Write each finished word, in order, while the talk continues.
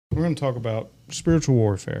We're going to talk about spiritual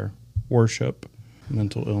warfare, worship,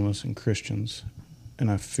 mental illness, and Christians.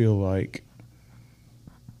 And I feel like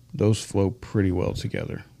those flow pretty well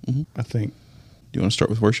together. Mm-hmm. I think. Do you want to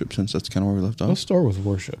start with worship since that's kind of where we left off? Let's start with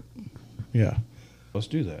worship. Yeah. Let's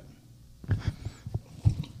do that.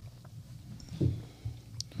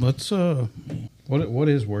 Let's, what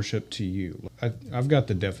is worship to you? I've got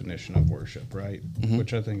the definition of worship, right? Mm-hmm.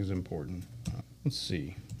 Which I think is important. Let's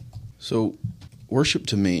see. So, worship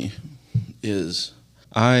to me is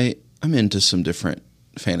I'm into some different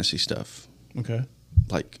fantasy stuff. Okay.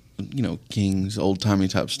 Like, kings, old-timey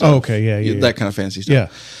type stuff. Oh, okay, yeah. That kind of fantasy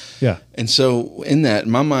stuff. Yeah. And so, in that,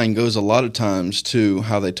 my mind goes a lot of times to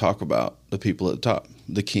how they talk about the people at the top,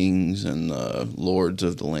 the kings and the lords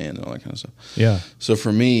of the land and all that kind of stuff. Yeah. So,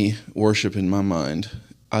 for me, worship in my mind,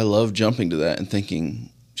 I love jumping to that and thinking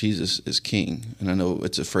Jesus is king. And I know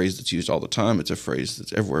it's a phrase that's used all the time. It's a phrase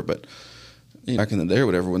that's everywhere. But back in the day or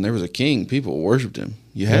whatever, when there was a king, people worshipped him.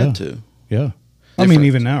 You had to. Yeah. I mean,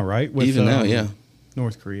 even now, right? With, even now, yeah.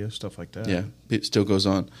 North Korea, stuff like that. Yeah. It still goes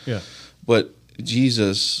on. Yeah. But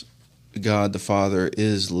Jesus, God the Father,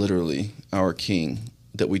 is literally our king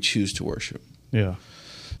that we choose to worship. Yeah.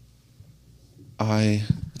 I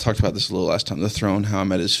talked about this a little last time, the throne, how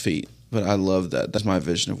I'm at his feet. But I love that. That's my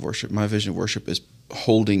vision of worship. My vision of worship is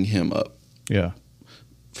holding him up. Yeah.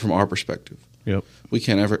 From our perspective. Yep. We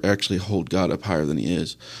can't ever actually hold God up higher than he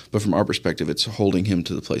is. But from our perspective, it's holding him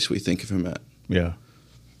to the place we think of him at. Yeah.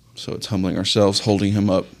 So it's humbling ourselves, holding him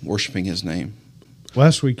up, worshiping his name.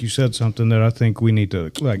 Last week you said something that I think we need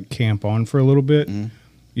to camp on for a little bit. Mm-hmm.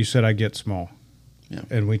 You said I get small. Yeah.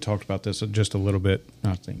 And we talked about this just a little bit,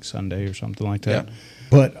 I think Sunday or something like that. Yeah.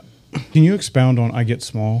 But can you expound on I get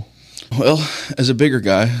small? Well, as a bigger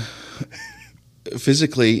guy,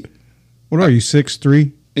 physically... What are you,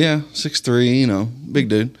 6'3"? Yeah, 6'3", big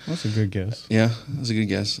dude. That's a good guess. Yeah, that's a good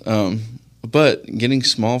guess. But getting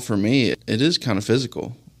small for me, it is kind of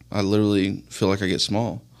physical. I literally feel like I get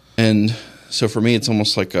small. And so for me, it's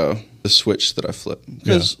almost like a switch that I flip.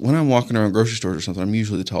 Because when I'm walking around grocery stores or something, I'm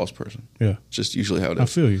usually the tallest person. Yeah. It's just usually how it is. I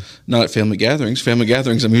feel you. Not at family gatherings. Family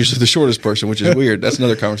gatherings, I'm usually the shortest person, which is weird. That's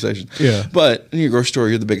another conversation. Yeah. But in your grocery store,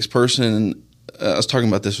 you're the biggest person. And I was talking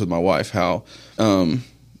about this with my wife, how...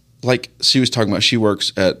 like she was talking about, she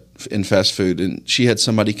works in fast food, and she had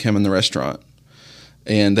somebody come in the restaurant,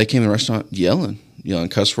 and they came in the restaurant yelling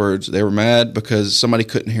cuss words. They were mad because somebody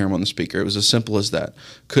couldn't hear them on the speaker. It was as simple as that.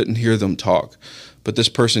 Couldn't hear them talk. But this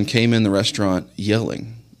person came in the restaurant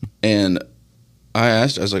yelling, and I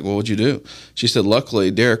asked her, I was like, well, what'd you do? She said,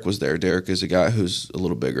 luckily, Derek was there. Derek is a guy who's a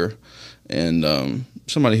little bigger, and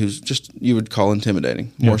somebody who's just, you would call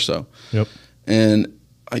intimidating, more so. Yep. And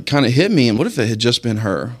it kind of hit me, and what if it had just been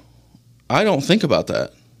her? I don't think about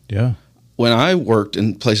that. Yeah. When I worked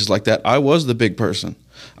in places like that, I was the big person.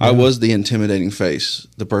 Yeah. I was the intimidating face,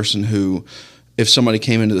 the person who, if somebody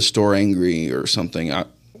came into the store angry or something,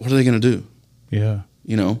 what are they going to do? Yeah.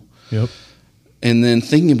 Yep. And then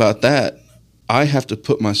thinking about that, I have to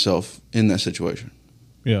put myself in that situation.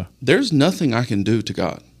 Yeah. There's nothing I can do to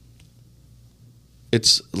God.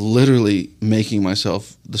 It's literally making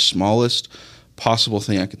myself the smallest possible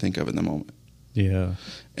thing I could think of in the moment. Yeah.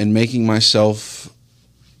 And making myself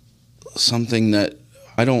something that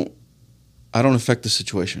I don't affect the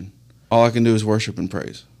situation. All I can do is worship and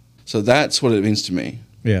praise. So that's what it means to me.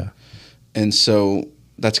 Yeah. And so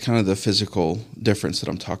that's kind of the physical difference that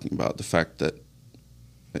I'm talking about. The fact that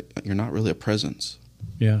you're not really a presence.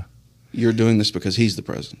 Yeah. You're doing this because he's the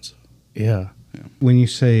presence. Yeah. When you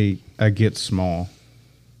say I get small,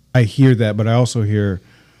 I hear that, but I also hear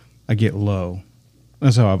I get low.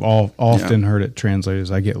 That's how I've often heard it translated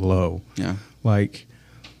as I get low. Yeah. Like,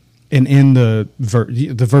 and in the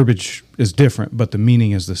verbiage is different, but the meaning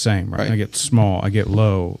is the same, right? I get small, I get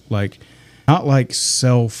low. Like, not like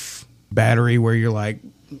self-battery where you're like,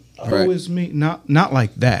 is me. Not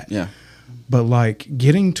like that. Yeah. But like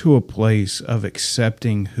getting to a place of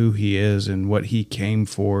accepting who he is and what he came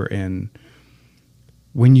for. And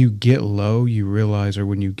when you get low, you realize, or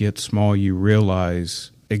when you get small, you realize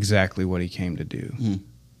exactly what he came to do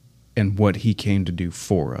and what he came to do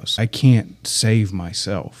for us. I can't save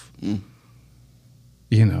myself.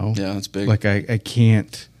 Yeah, that's big. Like I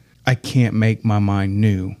can't make my mind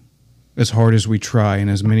new. As hard as we try and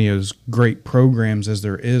as many as great programs as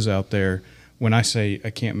there is out there, when I say I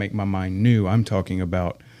can't make my mind new, I'm talking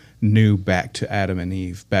about new back to Adam and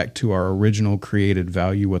Eve, back to our original created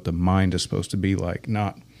value, what the mind is supposed to be like.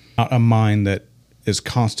 Not a mind that is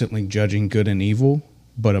constantly judging good and evil,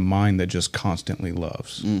 but a mind that just constantly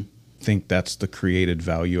loves. I think that's the created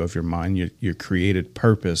value of your mind. Your created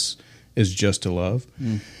purpose is just to love.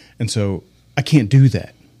 And so I can't do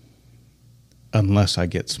that. unless I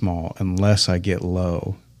get small, unless I get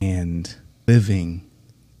low. And living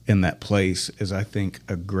in that place is, I think,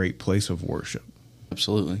 a great place of worship.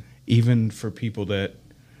 Absolutely. Even for people that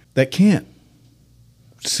can't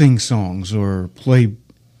sing songs or play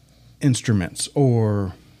instruments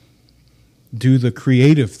or do the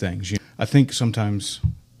creative things. I think sometimes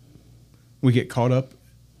we get caught up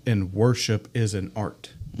in worship is an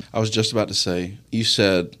art. I was just about to say, you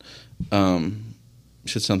said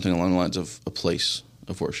something along the lines of a place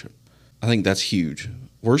of worship. I think that's huge.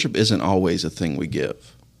 Worship isn't always a thing we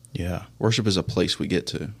give. Yeah. Worship is a place we get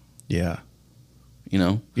to. Yeah. You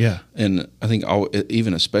know? Yeah. And I think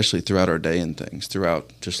even especially throughout our day and things,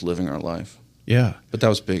 throughout just living our life. Yeah. But that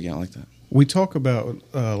was big. Yeah, I like that. We talk about,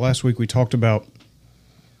 last week we talked about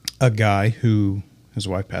a guy who, his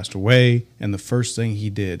wife passed away, and the first thing he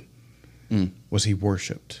did was he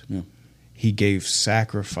worshiped. Yeah. He gave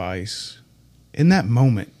sacrifice. In that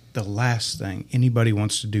moment, the last thing anybody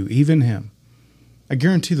wants to do, even him, I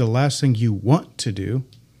guarantee the last thing you want to do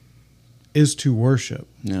is to worship.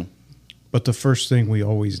 Yeah. But the first thing we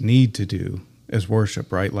always need to do is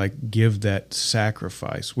worship, right? Like give that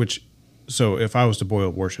sacrifice, so if I was to boil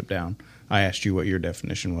worship down, I asked you what your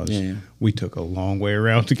definition was. Yeah. We took a long way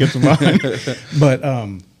around to get to mine. But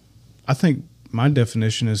I think my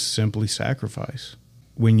definition is simply sacrifice.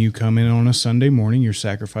 When you come in on a Sunday morning, you're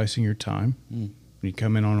sacrificing your time. When you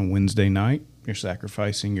come in on a Wednesday night, you're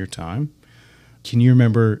sacrificing your time. Can you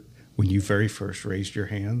remember when you very first raised your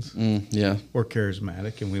hands? Yeah. We're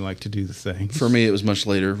charismatic, and we like to do the thing. For me, it was much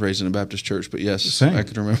later, raised in a Baptist church, but yes, Same. I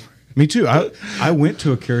can remember. Me too. I went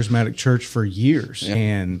to a charismatic church for years,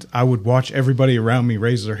 and I would watch everybody around me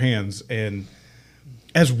raise their hands. And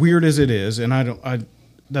as weird as it is, and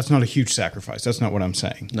that's not a huge sacrifice. That's not what I'm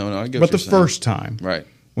saying. No, I get But what you're the saying. first time, Right.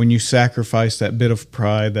 when you sacrifice that bit of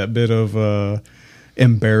pride, that bit of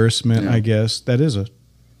embarrassment, I guess, that is a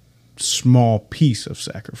small piece of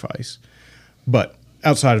sacrifice. But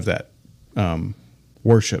outside of that,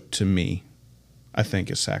 worship to me, I think,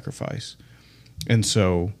 is sacrifice. And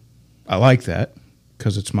so I like that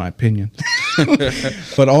because it's my opinion,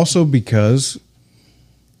 but also because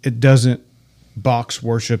it doesn't box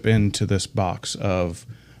worship into this box of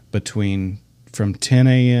from 10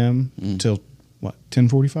 a.m. till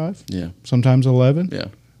 10:45? Yeah. Sometimes 11? Yeah.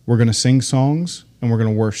 We're going to sing songs and we're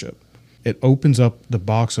going to worship. It opens up the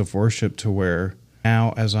box of worship to where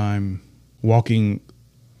now as I'm walking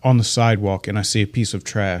on the sidewalk and I see a piece of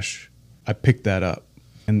trash, I pick that up.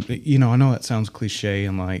 And, I know that sounds cliche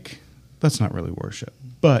and like, that's not really worship.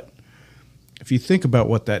 But if you think about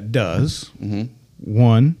what that does,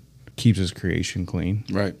 one, keeps his creation clean.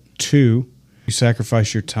 Right. Two, you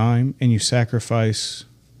sacrifice your time and you sacrifice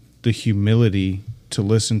the humility to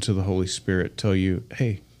listen to the Holy Spirit tell you,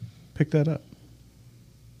 hey, pick that up.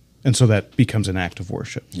 And so that becomes an act of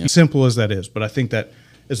worship. Yeah. Simple as that is, but I think that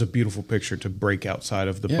is a beautiful picture to break outside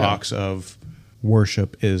of the box of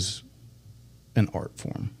worship is an art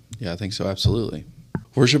form. Yeah, I think so, absolutely.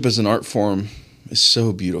 Worship as an art form is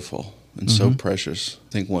so beautiful and so precious.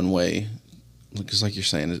 I think one way, because like you're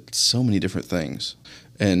saying, it's so many different things.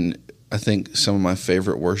 And I think some of my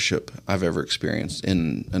favorite worship I've ever experienced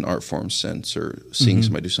in an art form sense or seeing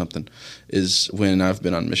somebody do something is when I've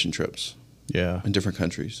been on mission trips in different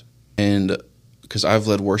countries. And because I've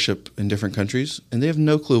led worship in different countries, and they have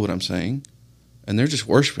no clue what I'm saying, and they're just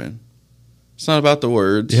worshiping. It's not about the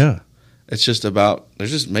words. Yeah. It's just about, they're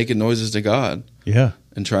just making noises to God. Yeah.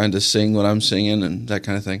 And trying to sing what I'm singing and that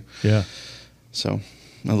kind of thing. Yeah. So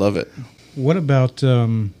I love it. What about,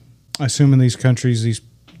 I assume in these countries,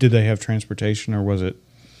 did they have transportation or was it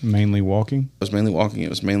mainly walking? It was mainly walking. It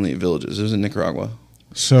was mainly villages. It was in Nicaragua.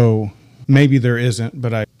 So maybe there isn't,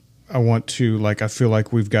 but I want to, I feel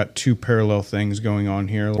like we've got two parallel things going on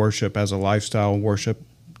here. Worship as a lifestyle, worship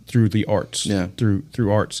through the arts,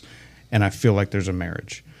 through arts. And I feel like there's a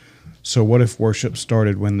marriage. So what if worship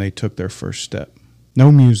started when they took their first step?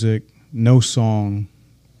 No music, no song,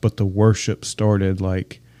 but the worship started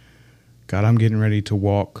like, God, I'm getting ready to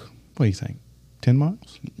walk, what do you think, 10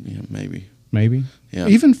 miles? Yeah, maybe. Maybe? Yeah.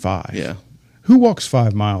 Even 5. Yeah. Who walks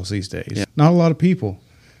 5 miles these days? Yeah. Not a lot of people.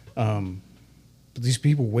 But these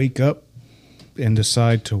people wake up and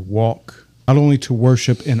decide to walk, not only to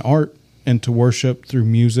worship in art and to worship through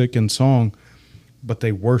music and song, but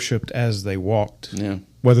they worshiped as they walked,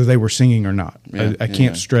 whether they were singing or not. Yeah, I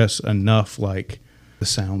can't stress enough, the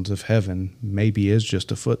sounds of heaven maybe is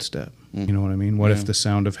just a footstep. You know what I mean? What if the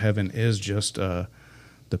sound of heaven is just the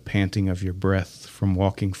panting of your breath from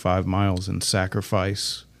walking 5 miles in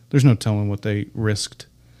sacrifice? There's no telling what they risked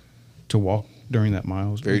to walk during that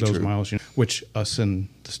those true. miles, which us in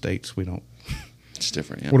the States, we don't It's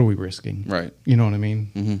different. Yeah. What are we risking? Right. You know what I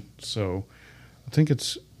mean? Mm-hmm. So I think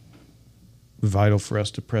it's vital for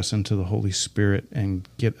us to press into the Holy Spirit and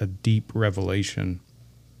get a deep revelation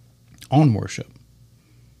on worship.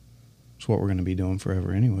 It's what we're going to be doing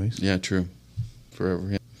forever anyways. Yeah, true.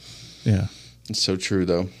 Forever. Yeah. Yeah. It's so true,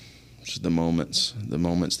 though. It's the moments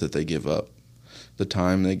that they give up, the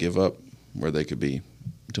time they give up where they could be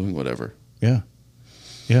doing whatever. Yeah.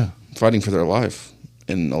 Yeah. Fighting for their life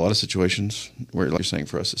in a lot of situations where, like you're saying,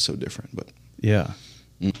 for us, it's so different. But yeah.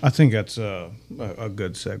 I think that's a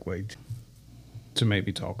good segue to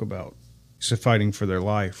maybe talk about fighting for their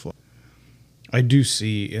life. I do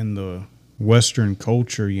see in the Western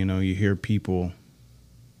culture, you know, you hear people,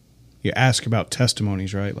 you ask about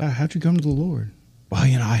testimonies, right? Like, how'd you come to the Lord? Well,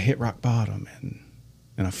 you know, I hit rock bottom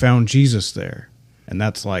and I found Jesus there. And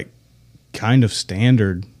that's like kind of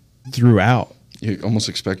standard throughout. You almost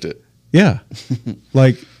expect it. Yeah.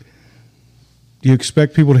 Like, you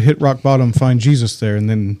expect people to hit rock bottom, find Jesus there,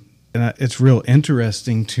 and it's real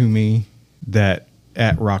interesting to me that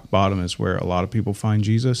at rock bottom is where a lot of people find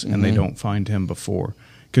Jesus, and they don't find him before,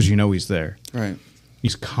 because you know he's there. Right.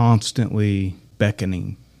 He's constantly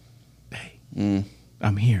beckoning, hey,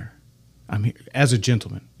 I'm here. I'm here. As a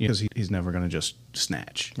gentleman, because he's never going to just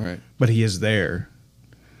snatch. Right. But he is there.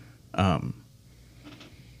 I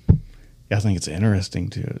think it's interesting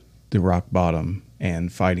to the rock bottom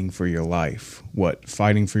and fighting for your life. What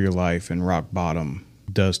fighting for your life and rock bottom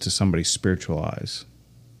does to somebody's spiritual eyes.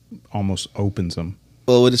 Almost opens them.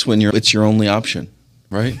 Well, it's when it's your only option,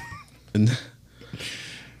 right? And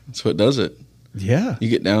that's what does it. Yeah. You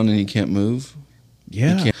get down and you can't move.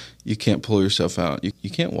 Yeah. You can't pull yourself out. You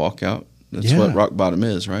can't walk out. That's what rock bottom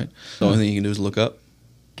is, right? The only thing you can do is look up.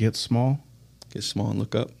 Get small. Get small and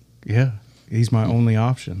look up. Yeah. He's my only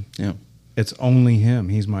option. Yeah. It's only him.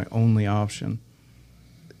 He's my only option.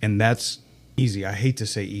 And that's easy. I hate to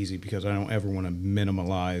say easy because I don't ever want to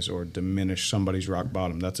minimalize or diminish somebody's rock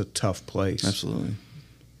bottom. That's a tough place. Absolutely.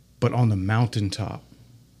 But on the mountaintop,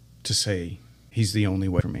 to say he's the only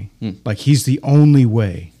way for me. Like, he's the only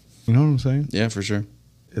way. You know what I'm saying? Yeah, for sure.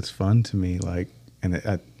 It's fun to me. Like, and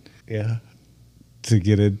to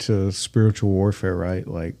get into spiritual warfare, right?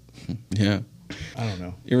 Like, yeah. I don't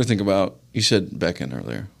know. You ever think about, you said beckon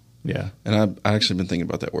earlier. Yeah. And I actually been thinking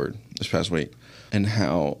about that word this past week, and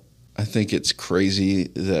how I think it's crazy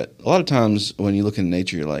that a lot of times when you look in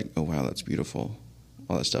nature, you're like, oh, wow, that's beautiful,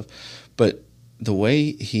 all that stuff. But the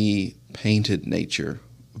way he painted nature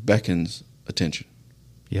beckons attention.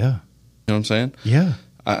 Yeah. You know what I'm saying? Yeah.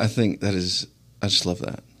 I think that is, I just love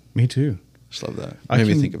that. Me too. Just love that. Made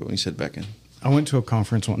me think of it when you said beckon. I went to a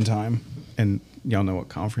conference one time, and y'all know what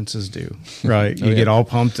conferences do, right? You get all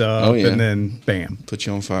pumped up, and then bam. Put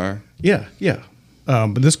you on fire. Yeah, yeah.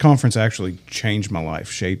 But this conference actually changed my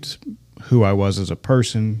life, shaped who I was as a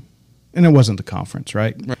person. And it wasn't the conference,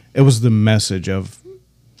 right? It was the message of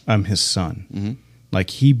I'm his son. Mm-hmm.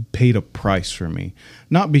 Like, he paid a price for me.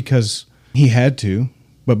 Not because he had to,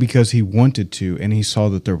 but because he wanted to, and he saw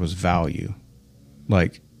that there was value.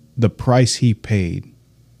 Like, the price he paid,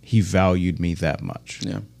 he valued me that much.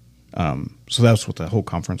 Yeah. So that's what the whole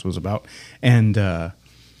conference was about. And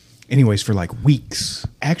anyways, for like weeks,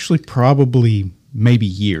 actually probably maybe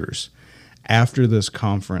years after this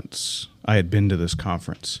conference, I had been to this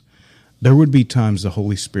conference, there would be times the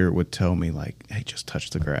Holy Spirit would tell me, like, hey, just touch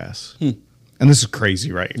the grass. And this is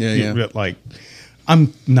crazy, right? Yeah. Like,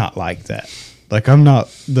 I'm not like that. Like, I'm not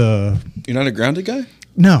the... You're not a grounded guy?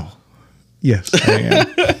 No. Yes, I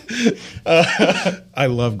am. I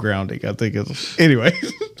love grounding. I think it's... Anyway,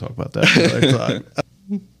 talk about that another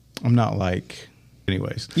time. I'm not like...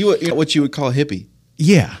 Anyways. You what you would call a hippie.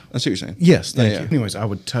 Yeah. That's what you're saying. Yes, thank you. Anyways, I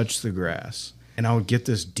would touch the grass, and I would get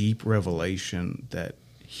this deep revelation that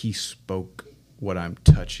he spoke what I'm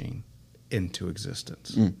touching into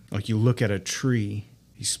existence. Like, you look at a tree,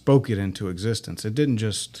 he spoke it into existence. It didn't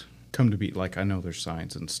just come to be, like, I know there's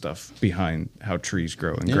science and stuff behind how trees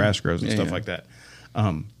grow and grass grows and stuff like that.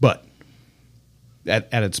 But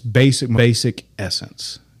at its basic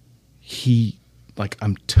essence,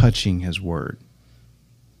 I'm touching his word.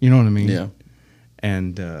 You know what I mean? Yeah.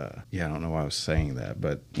 And, I don't know why I was saying that,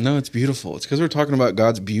 but... No, it's beautiful. It's because we're talking about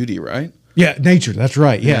God's beauty, right? Yeah, nature, that's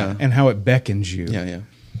right, yeah. And how it beckons you. Yeah.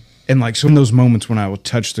 And, like, so in those moments when I would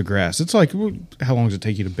touch the grass, it's like, how long does it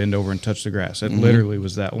take you to bend over and touch the grass? It literally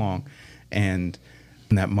was that long. And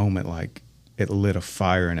in that moment, like, it lit a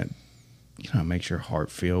fire, and it makes your heart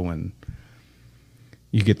feel when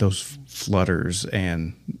you get those flutters.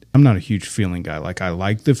 And I'm not a huge feeling guy. Like, I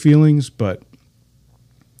like the feelings, but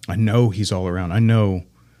I know he's all around. I know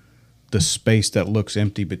the space that looks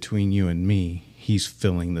empty between you and me, he's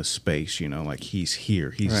filling the space, like he's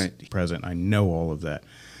here, he's Right. present. I know all of that.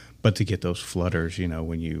 But to get those flutters,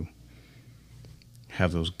 when you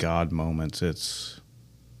have those God moments, it's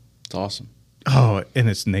awesome. and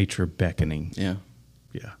it's nature beckoning. Yeah.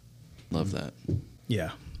 Yeah. Love that.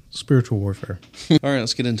 Yeah. Spiritual warfare. All right,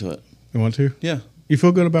 let's get into it. You want to? Yeah. You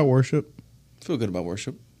feel good about worship? Feel good about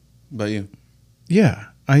worship. About you? Yeah.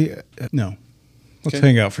 No. Let's Okay.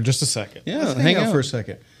 hang out for just a second. Yeah, Let's hang out for a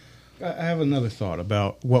second. I have another thought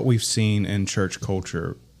about what we've seen in church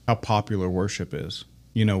culture, how popular worship is.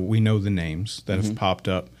 We know the names that have popped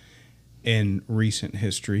up in recent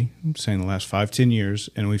history, I'm saying the last 5-10 years,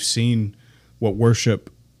 and we've seen what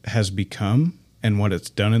worship has become and what it's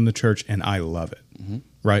done in the church, and I love it.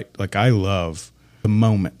 Right? Like, I love the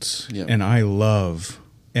moments, Yep. and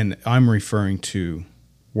and I'm referring to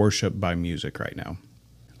worship by music right now.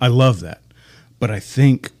 I love that. But I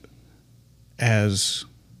think as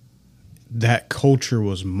that culture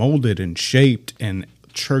was molded and shaped, and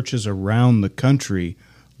churches around the country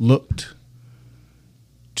looked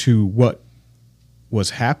to what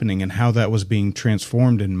was happening and how that was being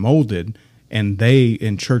transformed and molded, and they,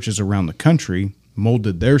 in churches around the country,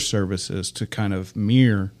 molded their services to kind of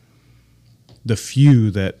mirror the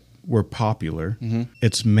few that were popular.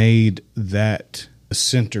 It's made that a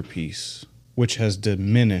centerpiece, which has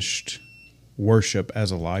diminished worship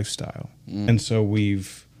as a lifestyle. And so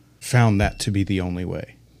we've found that to be the only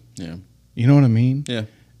way. Yeah. You know what I mean? Yeah.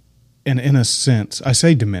 And in a sense, I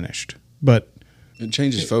say diminished, but It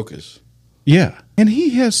changes focus. yeah. And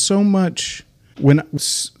he has so much. When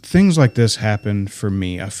things like this happen for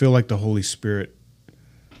me, I feel like the Holy Spirit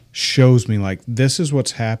shows me, like, this is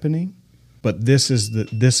what's happening, but this is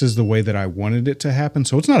the way that I wanted it to happen.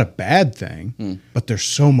 So it's not a bad thing, but there's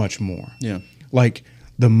so much more. Yeah. Like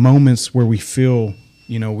the moments where we feel,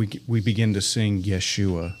 we begin to sing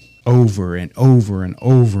Yeshua over and over and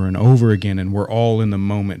over and over again, and we're all in the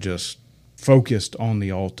moment just focused on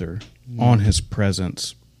the altar, on his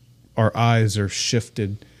presence. Our eyes are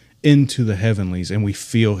shifted into the heavenlies, and we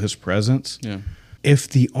feel his presence. Yeah. If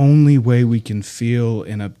the only way we can feel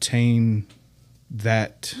and obtain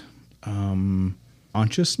that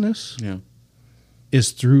consciousness Yeah.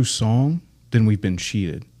 is through song, then we've been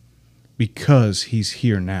cheated, because he's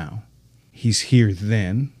here now. He's here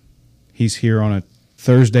then. He's here on a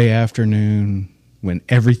Thursday afternoon when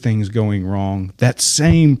everything's going wrong. That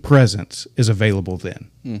same presence is available then.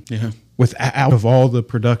 Yeah. Out of all the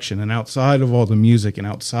production and outside of all the music and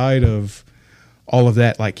outside of all of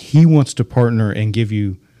that, like, he wants to partner and give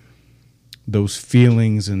you those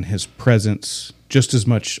feelings and his presence just as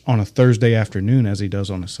much on a Thursday afternoon as he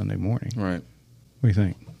does on a Sunday morning. Right. What do you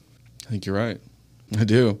think? I think you're right. I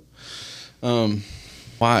do.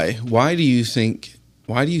 Why? Why do you think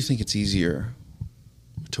it's easier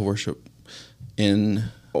to worship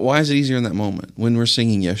why is it easier in that moment when we're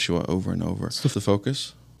singing Yeshua over and over? It's the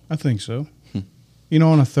focus. I think so.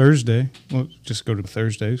 On a Thursday, well, just go to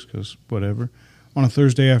Thursdays because whatever. On a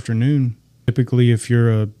Thursday afternoon, typically if you're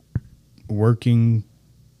a working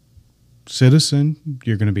citizen,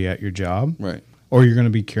 you're going to be at your job. Right. Or you're going to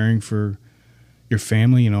be caring for your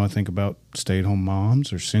family. I think about stay-at-home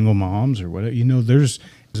moms or single moms or whatever. There's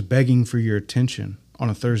begging for your attention on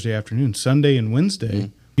a Thursday afternoon. Sunday and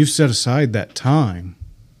Wednesday, you've set aside that time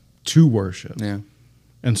to worship. Yeah.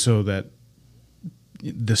 And so that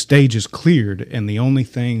the stage is cleared, and the only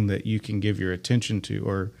thing that you can give your attention to,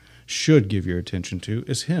 or should give your attention to,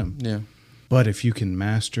 is him. Yeah. But if you can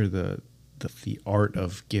master the art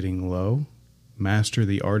of getting low, master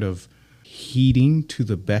the art of heeding to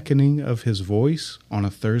the beckoning of his voice on a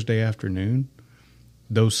Thursday afternoon,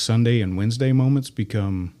 those Sunday and Wednesday moments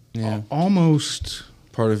become almost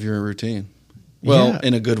part of your routine. Well, Yeah.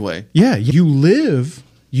 in a good way. Yeah, you live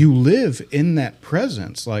in that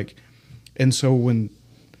presence. And so when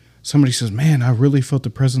somebody says, "Man, I really felt the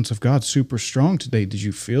presence of God super strong today," did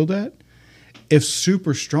you feel that? If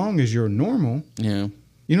super strong is your normal, Yeah.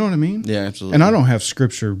 you know what I mean? Yeah, absolutely. And I don't have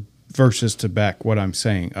scripture verses to back what I'm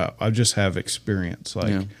saying up. I just have experience,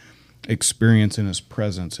 experience in his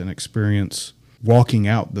presence, and experience walking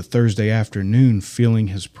out the Thursday afternoon feeling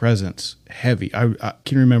his presence heavy. I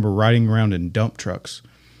can remember riding around in dump trucks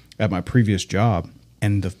at my previous job,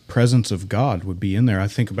 and the presence of God would be in there. I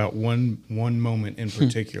think about one moment in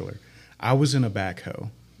particular. I was in a backhoe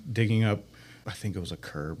digging up, I think it was a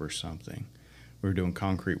curb or something. We were doing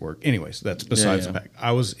concrete work. Anyways, that's besides the fact.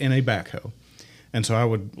 I was in a backhoe. And so I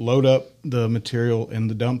would load up the material in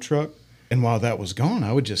the dump truck. And while that was gone,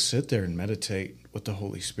 I would just sit there and meditate with the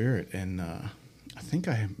Holy Spirit. And I think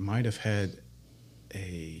I might have had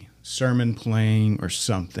a sermon playing or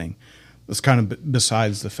something. It's kind of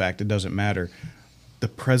besides the fact, it doesn't matter. The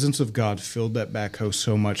presence of God filled that backhoe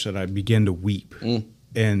so much that I began to weep.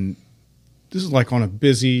 And this is like on a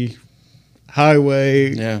busy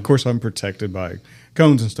highway. Yeah. Of course, I'm protected by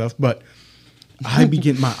cones and stuff, but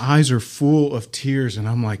my eyes are full of tears, and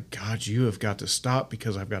I'm like, God, you have got to stop,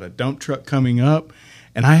 because I've got a dump truck coming up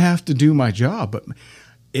and I have to do my job. But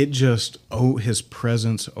it just, his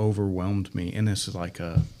presence overwhelmed me. And this is like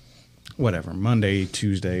a, whatever, Monday,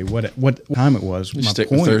 Tuesday, what time it was. You stick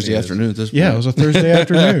with Thursday afternoon at this point. Yeah, it was a Thursday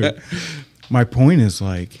afternoon. My point is,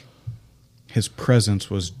 like, his presence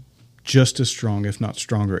was just as strong, if not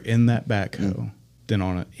stronger, in that backhoe than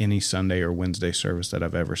on any Sunday or Wednesday service that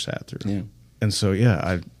I've ever sat through. Yeah. And so, yeah,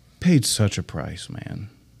 I paid such a price, man.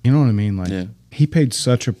 You know what I mean? Like, he paid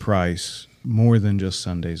such a price, more than just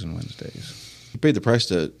Sundays and Wednesdays. He paid the price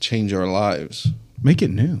to change our lives. Make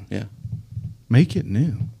it new. Yeah. Make it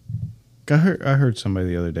new. I heard somebody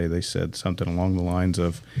the other day, they said something along the lines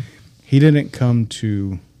of, he didn't come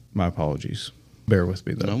to, my apologies, bear with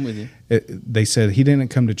me though. No, I'm with you. They said he didn't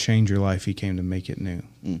come to change your life, he came to make it new.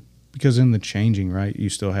 Because in the changing, right, you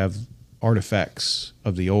still have artifacts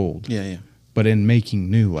of the old. Yeah, yeah. But in making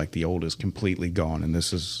new, like, the old is completely gone, and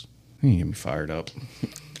this is, you get me fired up.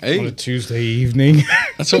 Hey. On a Tuesday evening.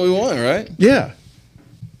 That's what we want, right? Yeah.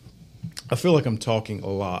 I feel like I'm talking a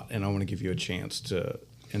lot, and I want to give you a chance to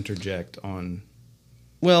interject on.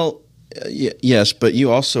 Well, yes, but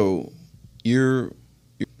you also, you're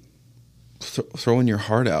throwing your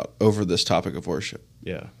heart out over this topic of worship.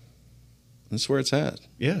 Yeah. That's where it's at.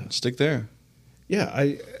 Yeah. Stick there. Yeah,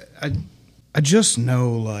 I just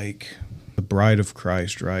know, like, the bride of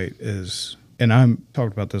Christ, right, is, and I'm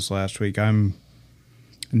talked about this last week, I'm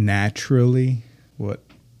naturally,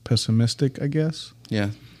 pessimistic, I guess?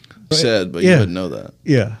 Yeah. But, you wouldn't know that.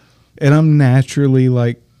 Yeah. And I'm naturally,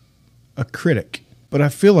 like, a critic. But I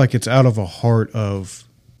feel like it's out of a heart of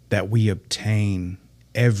that we obtain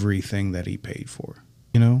everything that he paid for,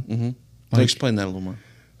 you know? Mm-hmm. Like, explain that a little more.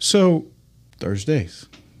 So, Thursdays.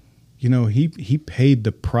 You know, he paid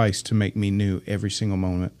the price to make me new every single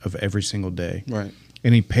moment of every single day. Right.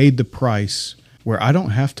 And he paid the price where I don't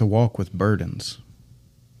have to walk with burdens.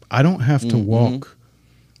 I don't have to walk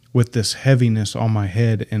with this heaviness on my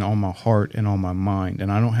head and on my heart and on my mind.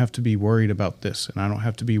 And I don't have to be worried about this, and I don't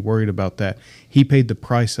have to be worried about that. He paid the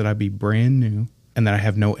price that I be brand new, and that I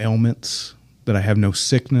have no ailments, that I have no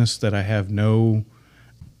sickness, that I have no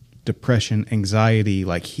depression, anxiety.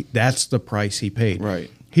 Like, that's the price he paid. Right.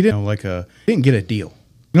 He didn't get a deal.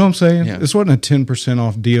 You know what I'm saying? Yeah. This wasn't a 10%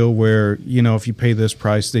 off deal where, you know, if you pay this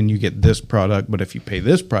price, then you get this product, but if you pay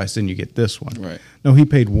this price, then you get this one. Right. No, he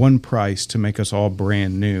paid one price to make us all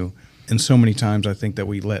brand new. And so many times I think that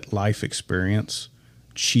we let life experience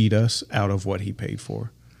cheat us out of what he paid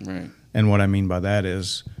for. Right. And what I mean by that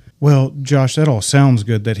is, well, Josh, that all sounds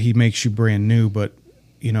good that he makes you brand new, but,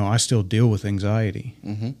 you know, I still deal with anxiety.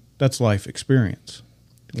 Mm-hmm. That's life experience.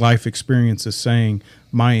 Life experience is saying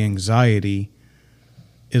my anxiety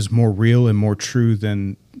is more real and more true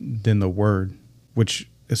than the word, which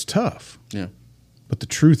is tough. Yeah. But the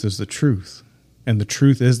truth is the truth. And the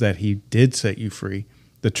truth is that he did set you free.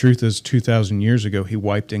 The truth is 2,000 years ago, he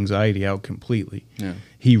wiped anxiety out completely. Yeah.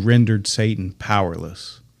 He rendered Satan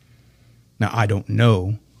powerless. Now, I don't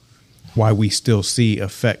know why we still see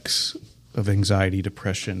effects of anxiety,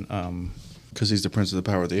 depression. Because he's the prince of the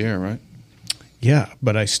power of the air, right? Yeah,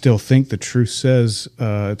 but I still think the truth says,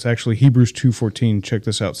 it's actually Hebrews 2:14. Check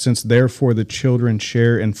this out. Since therefore the children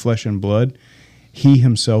share in flesh and blood, he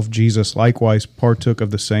himself, Jesus, likewise partook of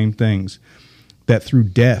the same things, that through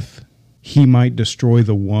death he might destroy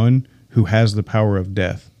the one who has the power of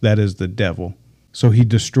death, that is the devil. So he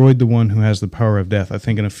destroyed the one who has the power of death. I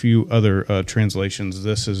think in a few other translations,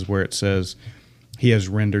 this is where it says he has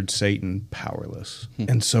rendered Satan powerless.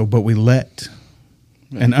 And so, but we let...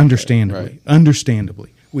 And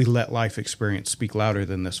understandably, we let life experience speak louder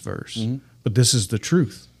than this verse. Mm-hmm. But this is the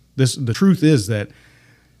truth. The truth is that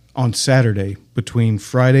on Saturday, between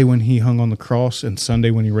Friday when he hung on the cross and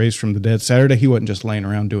Sunday when he raised from the dead, Saturday he wasn't just laying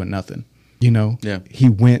around doing nothing. You know, He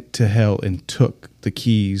went to hell and took the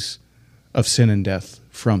keys of sin and death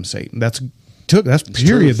from Satan. That's period.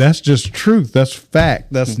 Truth. That's just truth. That's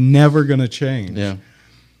fact. That's never going to change. Yeah.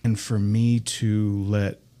 And for me to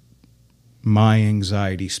let my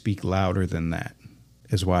anxiety speak louder than that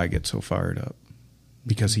is why I get so fired up,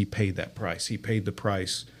 because he paid that price. He paid the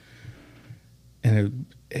price. And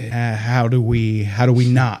how do we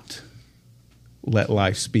not let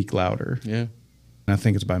life speak louder? Yeah. And I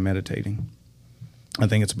think it's by meditating. I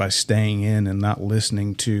think it's by staying in and not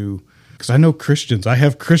listening to, because I know Christians. I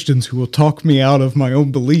have Christians who will talk me out of my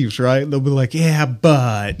own beliefs, right? They'll be like, yeah,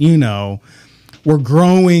 but, we're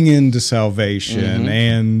growing into salvation.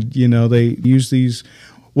 And, they use these,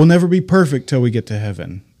 we'll never be perfect till we get to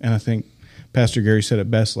heaven. And I think Pastor Gary said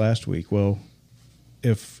it best last week. Well,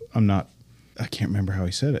 I can't remember how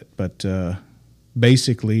he said it, but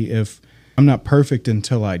basically, if I'm not perfect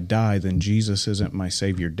until I die, then Jesus isn't my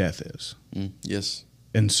Savior, death is. Yes.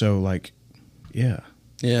 And so, yeah.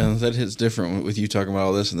 Yeah, that hits different with you talking about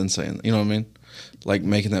all this and then saying, you know what I mean? Like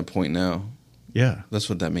making that point now. Yeah. That's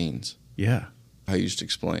what that means. Yeah. How you just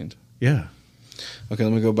explained. Yeah. Okay,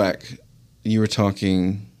 let me go back. You were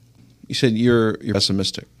talking, you said you're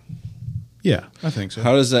pessimistic. Yeah, I think so.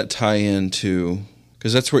 How does that tie into,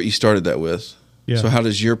 because that's what you started that with. Yeah. So how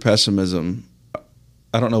does your pessimism,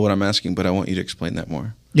 I don't know what I'm asking, but I want you to explain that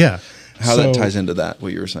more. Yeah. How that ties into that,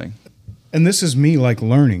 what you were saying. And this is me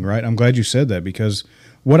learning, right? I'm glad you said that, because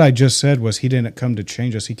what I just said was he didn't come to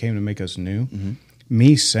change us. He came to make us new. Mm-hmm.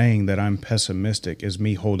 Me saying that I'm pessimistic is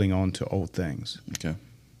me holding on to old things. Okay.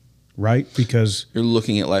 Right? Because you're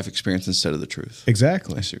looking at life experience instead of the truth.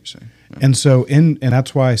 Exactly. I see what you're saying. Yeah. And so and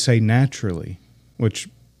that's why I say naturally, which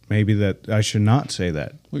maybe that I should not say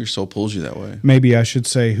that. Well, your soul pulls you that way. Maybe I should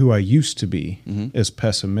say who I used to be is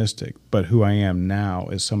pessimistic, but who I am now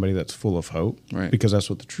is somebody that's full of hope. Right. Because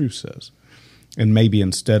that's what the truth says. And maybe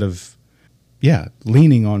instead of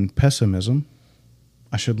leaning on pessimism,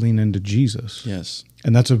 I should lean into Jesus. Yes.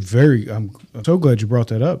 And that's I'm so glad you brought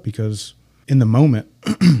that up, because in the moment,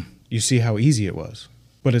 you see how easy it was.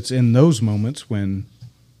 But it's in those moments when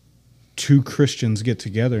two Christians get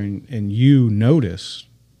together and you notice,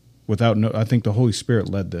 I think the Holy Spirit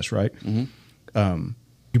led this, right? Mm-hmm.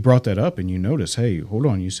 You brought that up and you notice, hey, hold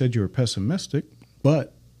on, you said you were pessimistic,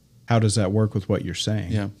 but how does that work with what you're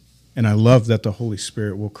saying? Yeah. And I love that the Holy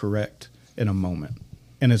Spirit will correct in a moment.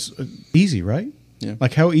 And it's easy, right? Yeah.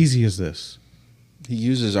 Like, how easy is this? He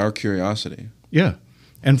uses our curiosity. Yeah.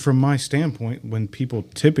 And from my standpoint, when people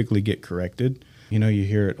typically get corrected, you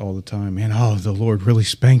hear it all the time. Man, the Lord really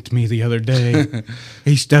spanked me the other day.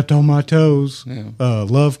 He stepped on my toes. Yeah.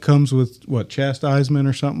 Love comes with, chastisement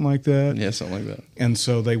or something like that? Yeah, something like that. And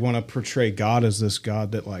so they want to portray God as this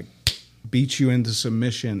God that, beats you into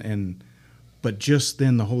submission. But just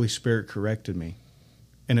then the Holy Spirit corrected me.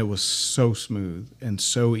 And it was so smooth and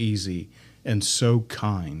so easy and so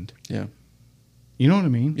kind. Yeah. You know what I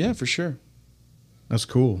mean? Yeah, for sure. That's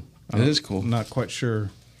cool. It is cool. I'm not quite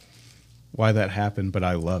sure why that happened, but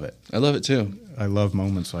I love it. I love it too. I love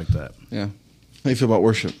moments like that. Yeah. How do you feel about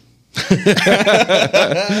worship?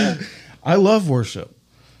 I love worship.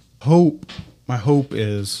 My hope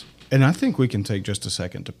is, and I think we can take just a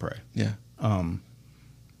second to pray. Yeah.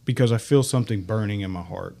 Because I feel something burning in my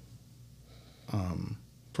heart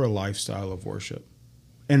for a lifestyle of worship.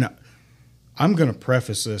 And I'm going to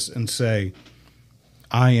preface this and say,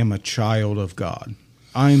 I am a child of God.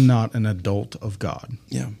 I'm not an adult of God.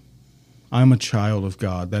 Yeah. I'm a child of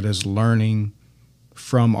God that is learning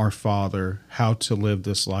from our Father how to live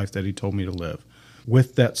this life that He told me to live.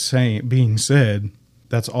 With that being said,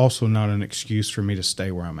 that's also not an excuse for me to stay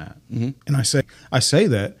where I'm at. Mm-hmm. And I say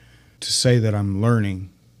that to say that I'm learning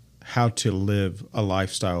how to live a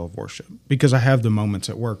lifestyle of worship, because I have the moments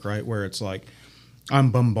at work, right, where it's like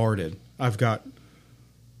I'm bombarded. I've got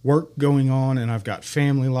work going on, and I've got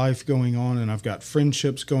family life going on, and I've got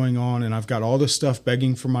friendships going on, and I've got all this stuff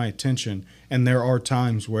begging for my attention. And there are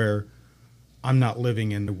times where I'm not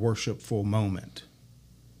living in the worshipful moment.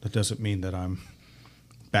 That doesn't mean that I'm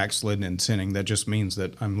backslidden and sinning. That just means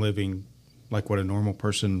that I'm living like what a normal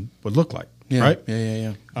person would look like, right?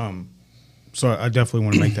 Yeah. So I definitely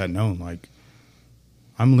want to make that known. Like,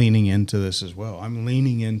 I'm leaning into this as well. I'm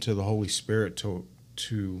leaning into the Holy Spirit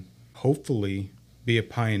to hopefully be a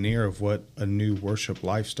pioneer of what a new worship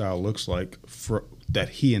lifestyle looks like that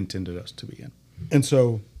He intended us to be in. And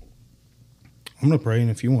so I'm going to pray,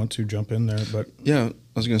 and if you want to, jump in there. But yeah,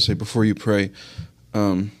 I was going to say, before you pray,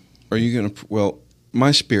 are you going to, well,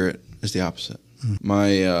 my spirit is the opposite. Mm-hmm.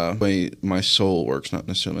 My way my soul works, not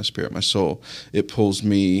necessarily my spirit, my soul, it pulls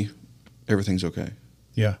me, everything's okay.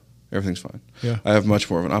 Yeah. Everything's fine. Yeah. I have much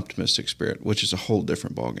more of an optimistic spirit, which is a whole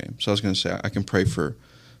different ballgame. So I was going to say, I can pray for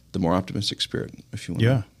the more optimistic spirit if you want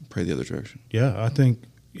to pray the other direction. Yeah, I think,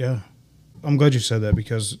 I'm glad you said that,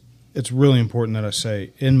 because it's really important that I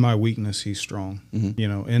say, in my weakness, He's strong.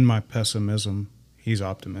 Mm-hmm. In my pessimism, He's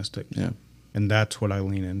optimistic. Yeah. And that's what I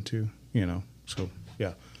lean into, So,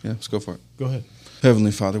 yeah. Yeah, let's go for it. Go ahead.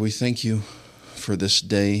 Heavenly Father, we thank You for this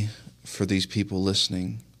day, for these people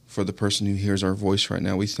listening, for the person who hears our voice right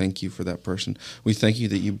now. We thank You for that person. We thank You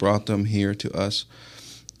that You brought them here to us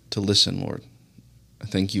to listen, Lord. I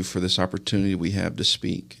thank you for this opportunity we have to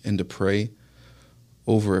speak and to pray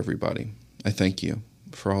over everybody. I thank you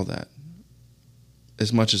for all that.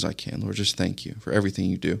 As much as I can, Lord, just thank you for everything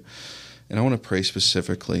you do. And I want to pray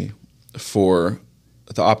specifically for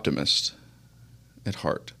the optimist at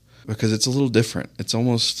heart, because it's a little different.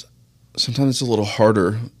 Sometimes it's a little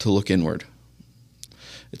harder to look inward.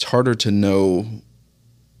 It's harder to know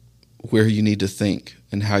where you need to think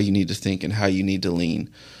and how you need to think and how you need to lean.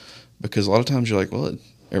 Because a lot of times you're like, well,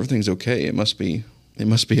 everything's okay. It must be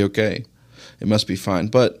okay. It must be fine.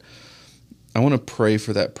 But I want to pray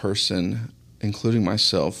for that person, including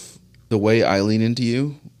myself. The way I lean into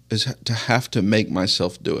you is to have to make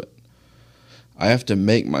myself do it. I have to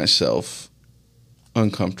make myself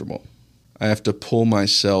uncomfortable. I have to pull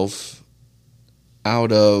myself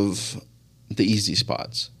out of the easy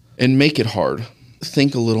spots and make it hard.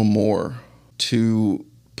 Think a little more, to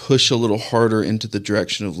push a little harder into the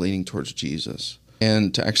direction of leaning towards Jesus,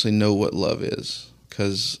 and to actually know what love is.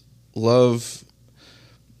 Because love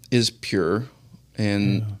is pure,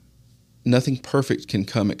 and nothing perfect can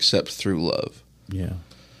come except through love. Yeah.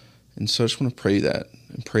 And so I just want to pray that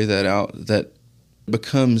and pray that out, that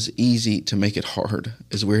becomes easy to make it hard,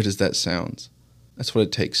 as weird as that sounds. That's what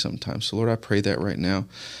it takes sometimes. So Lord, I pray that right now.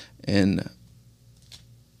 And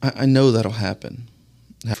I know that'll happen.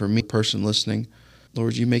 For me, person listening,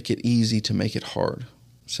 Lord, you make it easy to make it hard.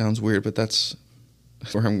 Sounds weird, but that's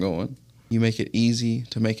where I'm going. You make it easy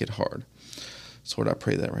to make it hard. So Lord, I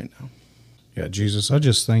pray that right now. Yeah, Jesus, I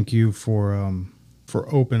just thank you for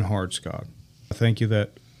open hearts, God. I thank you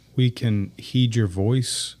that we can heed your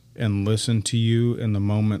voice and listen to you in the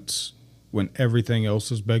moments when everything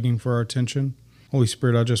else is begging for our attention. Holy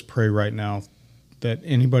Spirit, I just pray right now that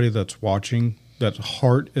anybody that's watching, that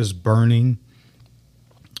heart is burning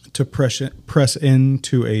to press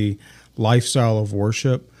into a lifestyle of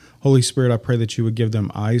worship. Holy Spirit, I pray that you would give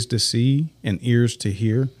them eyes to see and ears to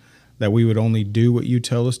hear, that we would only do what you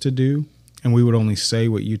tell us to do, and we would only say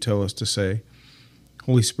what you tell us to say.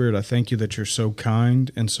 Holy Spirit, I thank you that you're so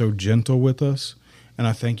kind and so gentle with us, and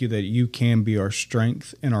I thank you that you can be our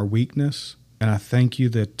strength in our weakness, and I thank you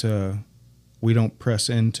that we don't press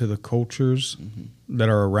into the cultures that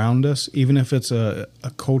are around us, even if it's a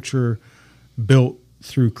culture built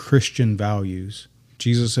through Christian values.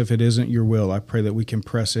 Jesus, if it isn't your will, I pray that we can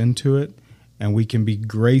press into it and we can be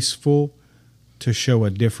graceful to show a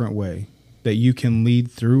different way, that you can lead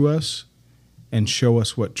through us and show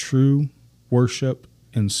us what true worship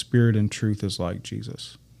and spirit and truth is like,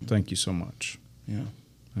 Jesus. Thank you so much. Yeah.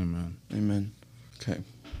 Amen. Amen. Okay.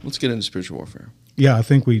 Let's get into spiritual warfare. Yeah, I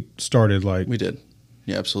think we started We did.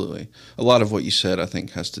 Yeah, absolutely. A lot of what you said, I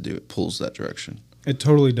think, it pulls that direction. It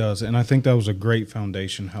totally does. And I think that was a great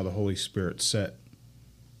foundation, how the Holy Spirit set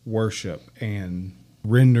worship and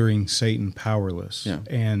rendering Satan powerless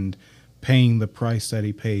and paying the price that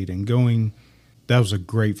he paid and going. That was a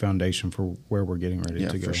great foundation for where we're getting ready to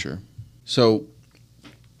go. Yeah, for sure. So,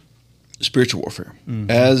 spiritual warfare.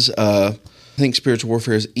 Mm-hmm. I think spiritual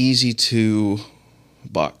warfare is easy to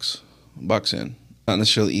box in. Not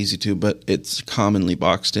necessarily easy to, but it's commonly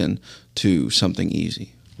boxed in to something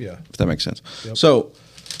easy. Yeah. If that makes sense. Yep. So,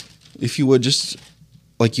 if you would, just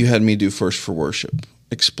like you had me do first for worship,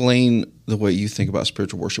 explain the way you think about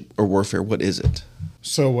spiritual worship or warfare. What is it?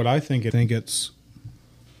 So what I think it's,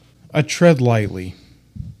 I tread lightly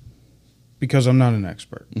because I'm not an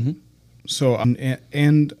expert. Mm-hmm. So,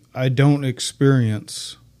 and I don't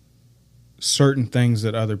experience certain things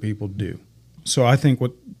that other people do. So I think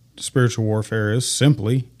what spiritual warfare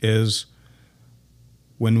is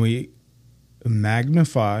when we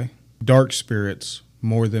magnify dark spirits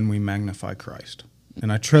more than we magnify Christ.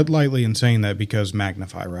 And I tread lightly in saying that because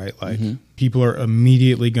magnify, right? Like people are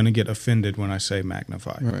immediately going to get offended when I say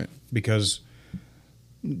magnify. Right. Because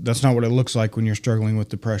that's not what it looks like when you're struggling with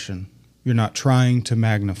depression. You're not trying to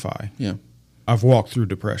magnify. Yeah. I've walked through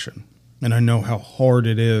depression, and I know how hard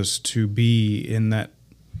it is to be in that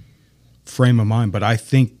frame of mind. But I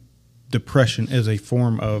think depression is a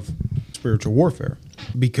form of spiritual warfare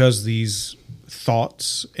because these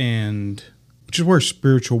thoughts which is where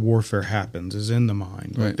spiritual warfare happens, is in the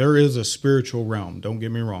mind. Right. Like there is a spiritual realm. Don't get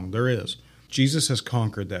me wrong. There is. Jesus has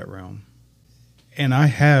conquered that realm. And I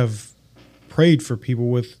have prayed for people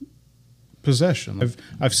with possession.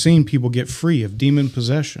 I've seen people get free of demon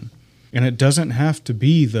possession. And it doesn't have to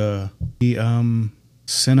be the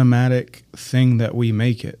cinematic thing that we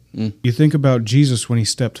make it. You think about Jesus when he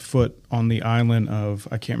stepped foot on the island of,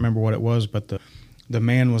 I can't remember what it was, but the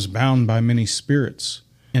man was bound by many spirits.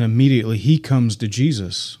 And immediately he comes to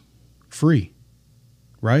Jesus free,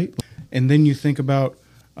 right? And then you think about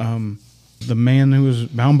the man who was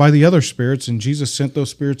bound by the other spirits, and Jesus sent those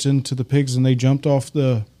spirits into the pigs and they jumped off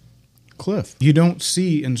the cliff. You don't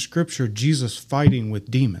see in Scripture Jesus fighting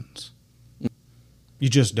with demons. You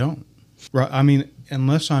just don't. Right? I mean,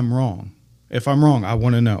 unless I'm wrong. If I'm wrong, I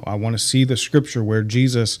want to know. I want to see the Scripture where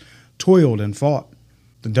Jesus toiled and fought.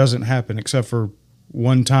 That doesn't happen except for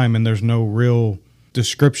one time, and there's no real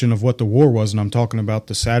description of what the war was, and I'm talking about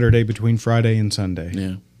the Saturday between Friday and Sunday.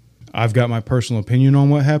 Yeah. I've got my personal opinion on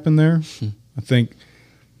what happened there. I think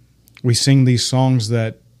we sing these songs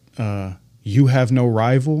that you have no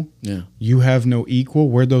rival, you have no equal.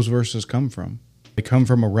 Where'd those verses come from? They come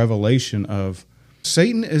from a revelation of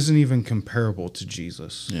Satan isn't even comparable to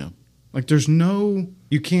Jesus. Yeah. Like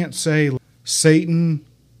you can't say Satan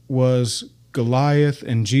was Goliath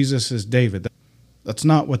and Jesus is David. That's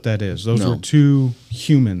not what that is. Those were two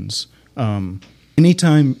humans.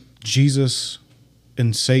 Anytime Jesus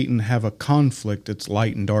and Satan have a conflict, it's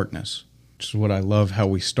light and darkness, which is what I love how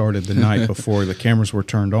we started the night before the cameras were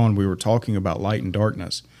turned on. We were talking about light and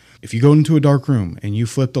darkness. If you go into a dark room and you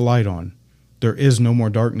flip the light on, there is no more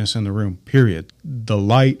darkness in the room, period. The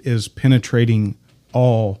light is penetrating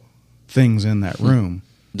all things in that room.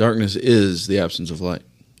 Darkness is the absence of light.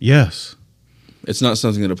 Yes. It's not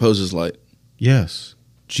something that opposes light. Yes.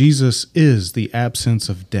 Jesus is the absence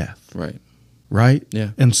of death. Right. Right?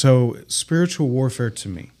 Yeah. And so spiritual warfare to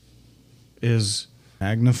me is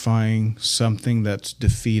magnifying something that's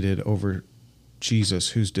defeated over Jesus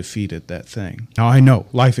who's defeated that thing. Now, I know,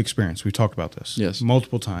 life experience, we talked about this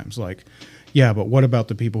multiple times. Like, yeah, but what about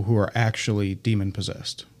the people who are actually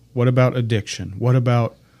demon-possessed? What about addiction? What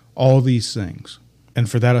about all these things? And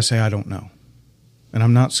for that, I say, I don't know. And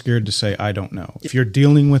I'm not scared to say, I don't know. If you're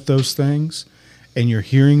dealing with those things and you're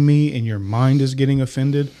hearing me and your mind is getting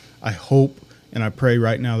offended, I hope and I pray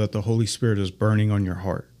right now that the Holy Spirit is burning on your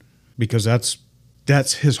heart, because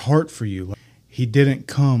that's his heart for you. He didn't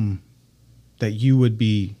come that you would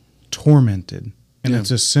be tormented. And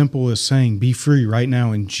it's as simple as saying, be free right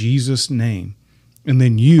now in Jesus' name. And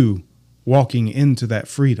then you walking into that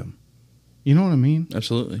freedom. You know what I mean?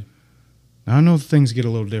 Absolutely. Now, I know things get a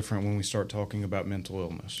little different when we start talking about mental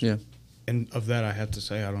illness. Yeah. And of that, I have to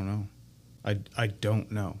say, I don't know. I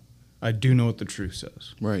don't know. I do know what the truth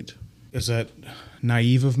says. Right. Is that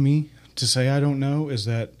naive of me to say I don't know? Is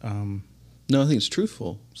that... no, I think it's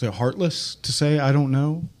truthful. Is it heartless to say I don't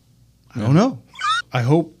know? I don't know. I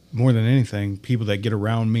hope more than anything, people that get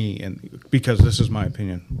around me, and because this is my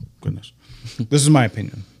opinion, goodness, this is my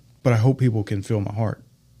opinion, but I hope people can feel my heart.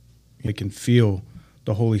 They can feel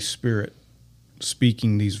the Holy Spirit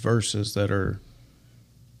speaking these verses that are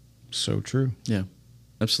so true. Yeah,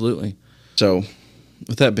 absolutely. So,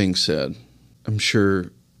 with that being said, I'm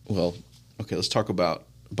sure, well, okay, let's talk about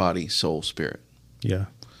body, soul, spirit. Yeah.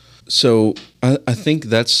 So, I think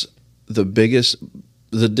that's the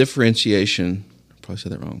differentiation, I probably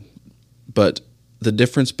said that wrong, but the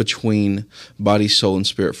difference between body, soul, and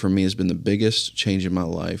spirit for me has been the biggest change in my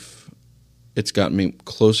life. It's gotten me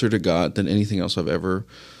closer to God than anything else I've ever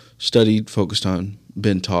studied, focused on,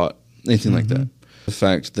 been taught, anything like that. The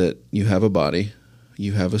fact that you have a body,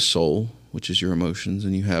 you have a soul, which is your emotions,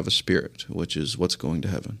 and you have a spirit, which is what's going to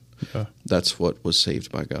heaven. Yeah. That's what was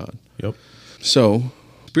saved by God. Yep. So,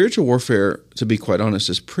 spiritual warfare, to be quite honest,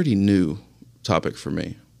 is a pretty new topic for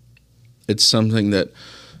me. It's something that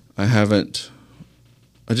I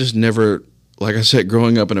just never, like I said,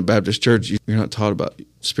 growing up in a Baptist church, you're not taught about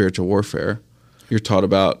spiritual warfare. You're taught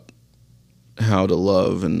about how to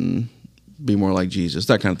love and be more like Jesus,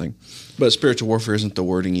 that kind of thing. But spiritual warfare isn't the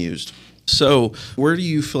wording used. So where do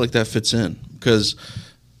you feel like that fits in? Because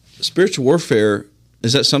spiritual warfare,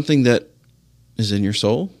 is that something that is in your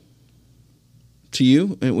soul to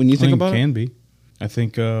you when you think about it? It can be. I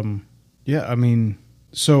think,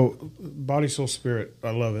 so body, soul, spirit,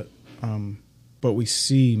 I love it. But we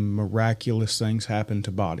see miraculous things happen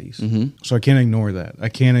to bodies. Mm-hmm. So I can't ignore that. I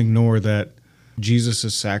can't ignore that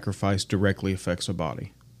Jesus' sacrifice directly affects a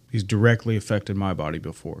body. He's directly affected my body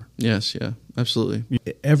before. Yes, yeah, absolutely.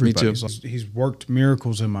 Everybody. Me too. He's worked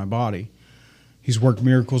miracles in my body. He's worked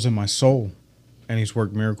miracles in my soul. And he's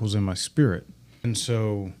worked miracles in my spirit. And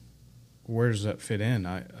so where does that fit in?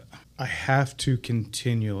 I have to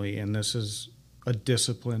continually, and this is a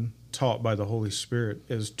discipline taught by the Holy Spirit,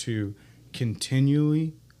 is to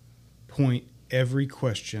continually point every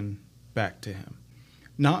question back to him.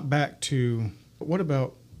 Not back to, what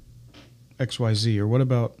about XYZ, or what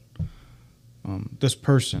about this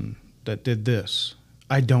person that did this?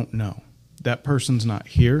 I don't know. That person's not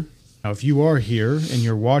here. Now, if you are here and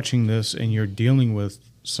you're watching this and you're dealing with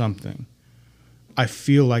something, I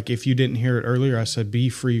feel like if you didn't hear it earlier, I said, be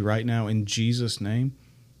free right now in Jesus' name.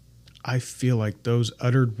 I feel like those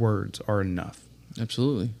uttered words are enough.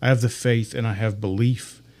 Absolutely. I have the faith and I have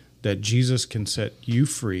belief that Jesus can set you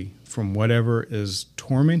free from whatever is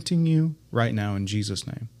tormenting you right now in Jesus'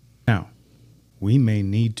 name. Now, we may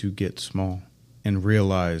need to get small and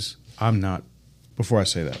realize before I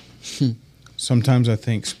say that, sometimes I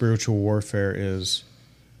think spiritual warfare is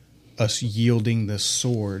us yielding this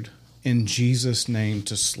sword in Jesus' name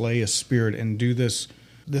to slay a spirit and do this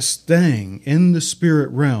thing in the spirit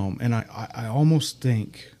realm. And I almost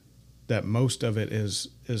think that most of it is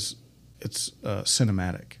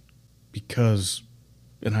cinematic, because,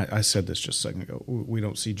 and I said this just a second ago, we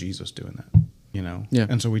don't see Jesus doing that, Yeah.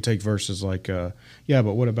 And so we take verses like, but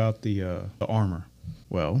what about the armor?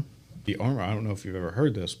 Well, the armor, I don't know if you've ever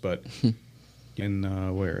heard this, but in,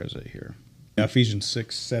 where is it here? Ephesians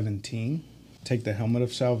 6:17, take the helmet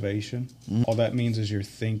of salvation. All that means is you're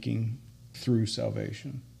thinking through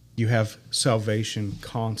salvation. You have salvation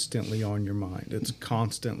constantly on your mind. It's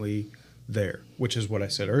constantly there, which is what I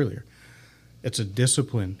said earlier. It's a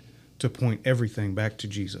discipline to point everything back to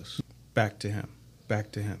Jesus, back to him,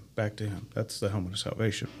 back to him, back to him. That's the helmet of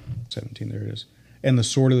salvation. 17, there it is. And the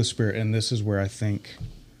sword of the Spirit, and this is where I think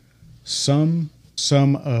some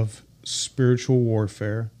of spiritual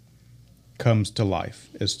warfare comes to life,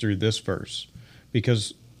 is through this verse,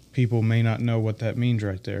 because people may not know what that means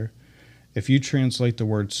right there. If you translate the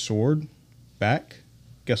word sword back,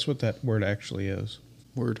 guess what that word actually is?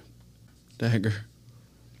 Word. Dagger.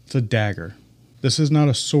 It's a dagger. This is not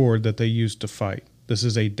a sword that they used to fight. This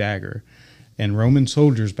is a dagger. And Roman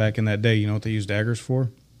soldiers back in that day, you know what they used daggers for?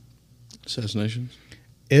 Assassinations.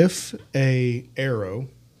 If a arrow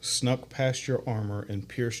snuck past your armor and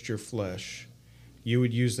pierced your flesh, you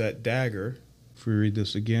would use that dagger. If we read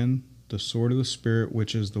this again, the sword of the Spirit,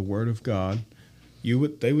 which is the word of God,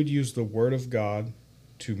 they would use the word of God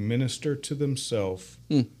to minister to themselves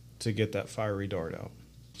to get that fiery dart out.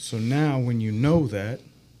 So now when you know that,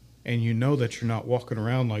 and you know that you're not walking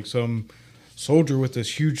around like some soldier with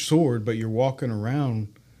this huge sword, but you're walking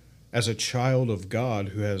around as a child of God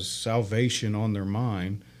who has salvation on their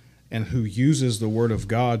mind and who uses the word of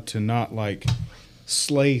God to not like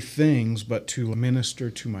slay things, but to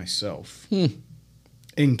minister to myself.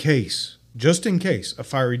 Just in case a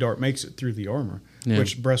fiery dart makes it through the armor,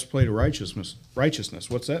 which breastplate of righteousness.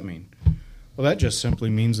 What's that mean? Well, that just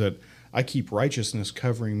simply means that I keep righteousness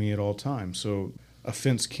covering me at all times. So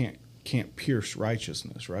offense can't pierce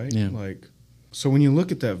righteousness, right? Yeah. So when you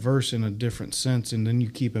look at that verse in a different sense, and then you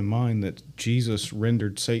keep in mind that Jesus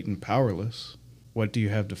rendered Satan powerless, what do you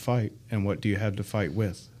have to fight, and what do you have to fight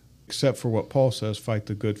with? Except for what Paul says, fight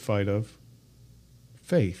the good fight of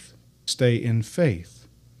faith. Stay in faith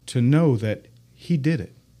to know that he did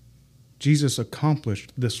it. Jesus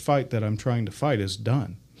accomplished this fight that I'm trying to fight is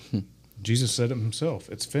done. Jesus said it himself.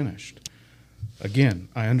 It's finished. Again,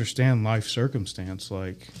 I understand life circumstance.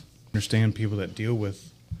 I understand people that deal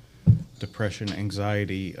with depression,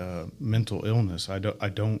 anxiety, mental illness. I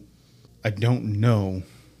don't know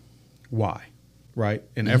why, right?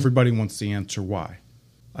 And everybody wants the answer why.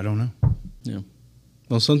 I don't know. Yeah.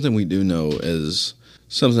 Well, something we do know is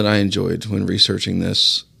something I enjoyed when researching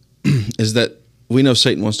this is that we know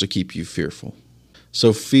Satan wants to keep you fearful.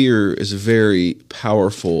 So fear is a very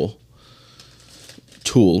powerful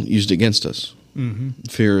tool used against us. Mm-hmm.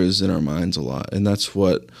 Fear is in our minds a lot, and that's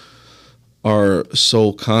what our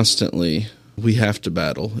soul constantly, we have to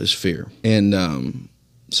battle, is fear. And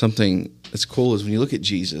something that's cool is when you look at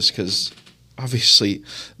Jesus, because obviously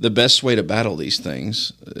the best way to battle these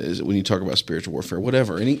things is when you talk about spiritual warfare,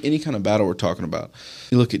 whatever, any kind of battle we're talking about,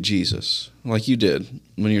 you look at Jesus, like you did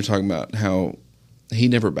when you're talking about how he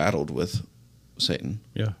never battled with Satan.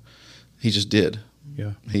 Yeah. He just did.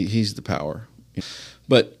 Yeah. He's the power.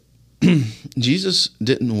 But Jesus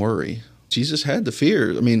didn't worry. Jesus had the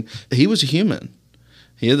fear. I mean, he was a human.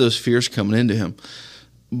 He had those fears coming into him.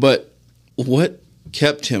 But what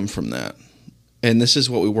kept him from that, and this is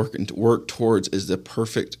what we work towards, is the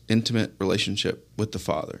perfect, intimate relationship with the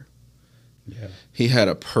Father. Yeah. He had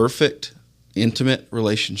a perfect, intimate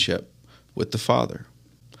relationship with the Father.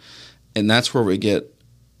 And that's where we get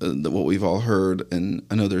what we've all heard, and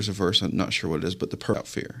I know there's a verse, I'm not sure what it is, but the perfect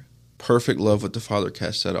fear. Perfect love with the Father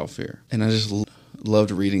casts out all fear. And I just loved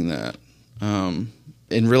reading that and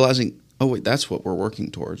realizing, oh, wait, that's what we're working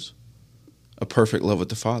towards. A perfect love with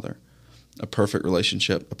the Father, a perfect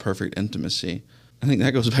relationship, a perfect intimacy. I think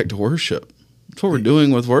that goes back to worship. That's what we're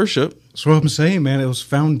doing with worship. That's what I'm saying, man. It was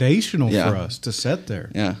foundational for us to set there.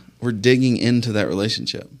 Yeah, we're digging into that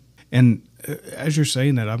relationship. And as you're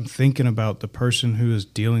saying that, I'm thinking about the person who is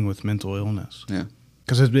dealing with mental illness. Yeah.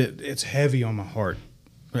 Because it's heavy on my heart.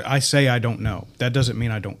 I say I don't know. That doesn't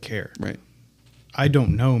mean I don't care. Right. I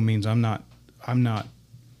don't know means I'm not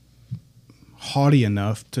haughty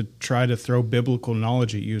enough to try to throw biblical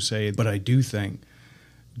knowledge at you, say, but I do think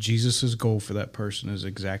Jesus' goal for that person is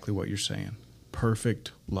exactly what you're saying.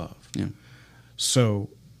 Perfect love. Yeah. So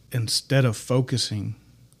instead of focusing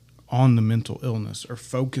on the mental illness or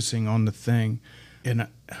focusing on the thing, and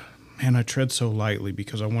I tread so lightly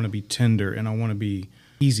because I want to be tender and I want to be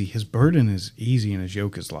easy. His burden is easy and his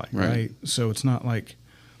yoke is light, right? So it's not like,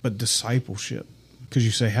 but discipleship. Because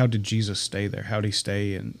you say, how did Jesus stay there? How did he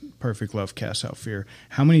stay in perfect love casts out fear?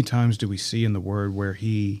 How many times do we see in the Word where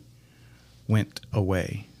he went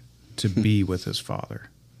away to be with his Father?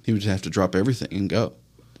 He would have to drop everything and go.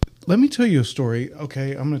 Let me tell you a story.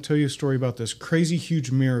 Okay, I'm going to tell you a story about this crazy, huge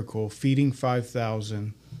miracle, feeding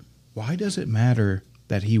 5,000. Why does it matter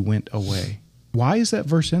that he went away? Why is that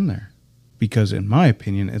verse in there? Because in my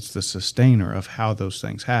opinion, it's the sustainer of how those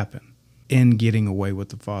things happen. In getting away with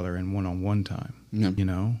the Father in one-on-one time, you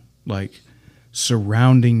know, like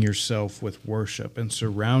surrounding yourself with worship and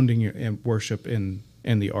surrounding your worship in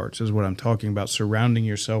the arts is what I'm talking about. Surrounding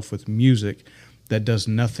yourself with music that does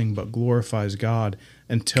nothing but glorifies God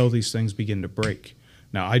until these things begin to break.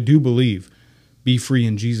 Now, I do believe be free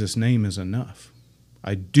in Jesus' name is enough.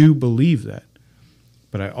 I do believe that.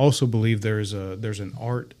 But I also believe there's an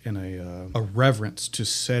art and a reverence to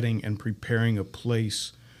setting and preparing a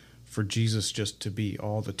place for Jesus just to be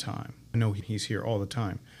all the time. I know he's here all the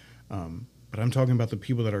time, but I'm talking about the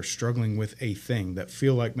people that are struggling with a thing, that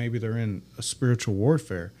feel like maybe they're in a spiritual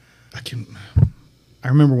warfare. I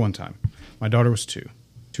remember one time, my daughter was two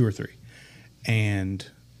or three, and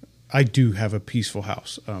I do have a peaceful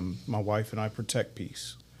house. My wife and I protect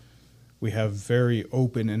peace. We have very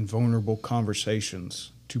open and vulnerable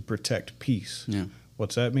conversations to protect peace. Yeah.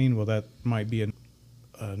 What's that mean? Well, that might be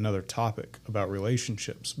another topic about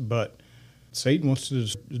relationships, but Satan wants to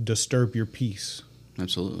disturb your peace.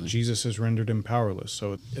 Absolutely. Jesus has rendered him powerless,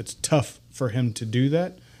 so it's tough for him to do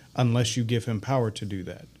that unless you give him power to do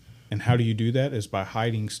that. And how do you do that? Is by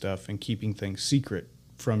hiding stuff and keeping things secret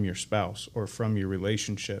from your spouse or from your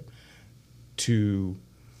relationship to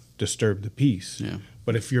disturb the peace. Yeah.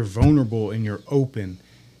 But if you're vulnerable and you're open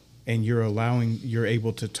and you're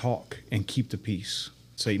able to talk and keep the peace,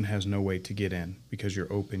 Satan has no way to get in because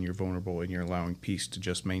you're open, you're vulnerable, and you're allowing peace to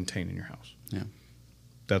just maintain in your house. Yeah.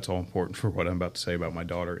 That's all important for what I'm about to say about my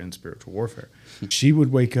daughter in spiritual warfare. She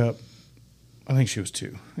would wake up, I think she was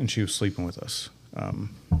 2, and she was sleeping with us.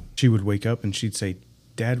 She would wake up and she'd say,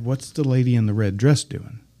 "Dad, what's the lady in the red dress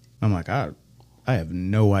doing?" I'm like, I have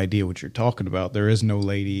no idea what you're talking about. There is no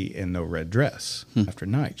lady in no red dress. After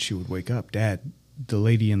night, she would wake up, "Dad, the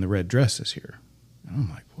lady in the red dress is here." And I'm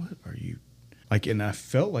like, what are you... Like, and I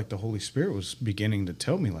felt like the Holy Spirit was beginning to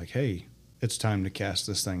tell me, like, hey, it's time to cast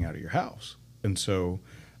this thing out of your house. And so,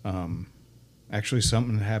 actually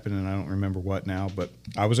something happened, and I don't remember what now, but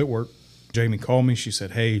I was at work. Jamie called me. She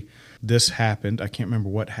said, hey, this happened. I can't remember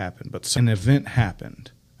what happened, but an event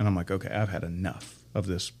happened. And I'm like, okay, I've had enough of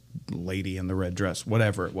this lady in the red dress,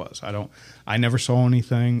 whatever it was. I never saw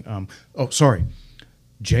anything.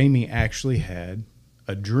 Jamie actually had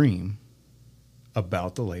a dream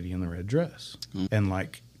about the lady in the red dress and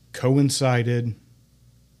like coincided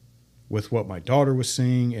with what my daughter was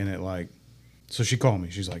seeing. And so she called me.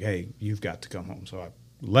 She's like, hey, you've got to come home. So I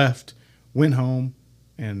left, went home,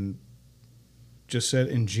 and just said,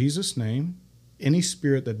 in Jesus' name, any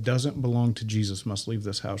spirit that doesn't belong to Jesus must leave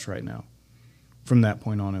this house right now. From that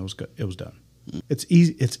point on, it was done. It's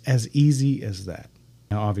easy. It's as easy as that.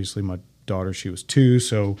 Now, obviously, my daughter, she was 2,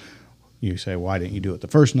 so you say, why didn't you do it the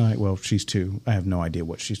first night? Well, she's 2. I have no idea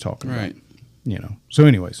what she's talking about. You know. So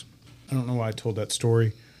anyways, I don't know why I told that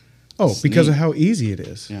story. Oh, because of how easy it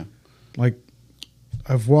is. Yeah. Like,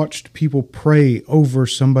 I've watched people pray over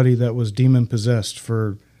somebody that was demon-possessed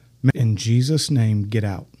for, in Jesus' name, get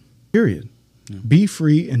out. Period. Yeah. Be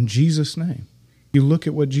free in Jesus' name. You look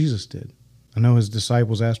at what Jesus did. I know his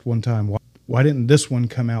disciples asked one time, why didn't this one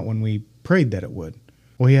come out when we prayed that it would?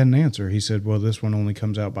 Well, he had an answer. He said, well, this one only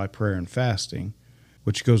comes out by prayer and fasting,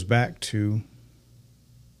 which goes back to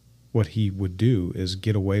what he would do is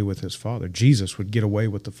get away with his Father. Jesus would get away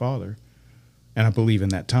with the Father. And I believe in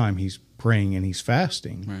that time he's praying and he's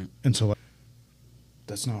fasting. Right. And so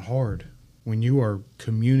that's not hard. When you are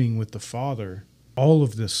communing with the Father, all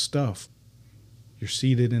of this stuff, you're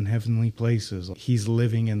seated in heavenly places. He's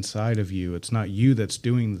living inside of you. It's not you that's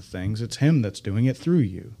doing the things. It's him that's doing it through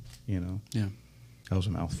you, you know? Yeah. That was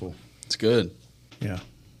a mouthful. It's good. Yeah.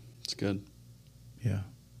 It's good. Yeah.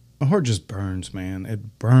 My heart just burns, man.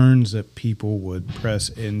 It burns that people would press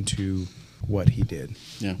into what he did.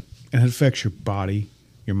 Yeah. And it affects your body,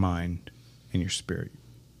 your mind, and your spirit.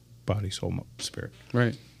 Body, soul, spirit.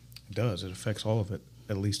 Right. It does. It affects all of it.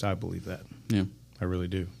 At least I believe that. Yeah. I really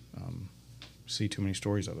do. See too many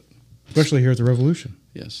stories of it. Especially here at the Revolution.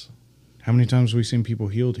 Yes. How many times have we seen people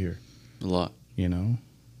healed here? A lot. You know?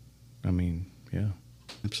 I mean, yeah.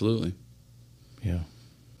 Absolutely. Yeah.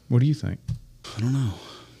 What do you think? I don't know.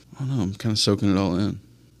 I'm kind of soaking it all in.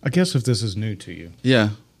 I guess if this is new to you.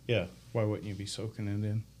 Yeah. Yeah. Why wouldn't you be soaking it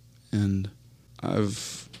in? And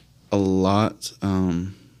I've a lot.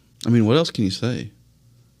 I mean, what else can you say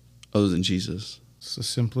other than Jesus? It's the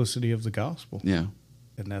simplicity of the gospel. Yeah.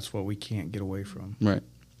 And that's what we can't get away from. Right.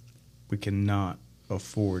 We cannot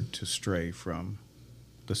afford to stray from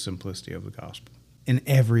the simplicity of the gospel in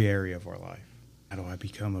every area of our life. How do I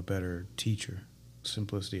become a better teacher?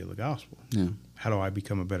 Simplicity of the gospel. Yeah. How do I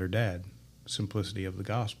become a better dad? Simplicity of the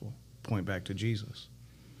gospel. Point back to Jesus.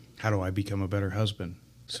 How do I become a better husband?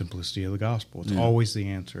 Simplicity of the gospel. It's always the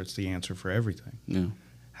answer. It's the answer for everything. Yeah.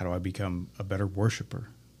 How do I become a better worshiper?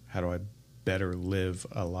 How do I better live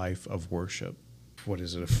a life of worship? What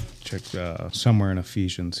is it? Check somewhere in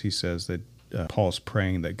Ephesians, he says that Paul's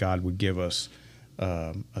praying that God would give us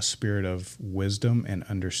a spirit of wisdom and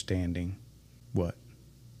understanding. What?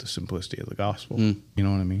 The simplicity of the gospel. You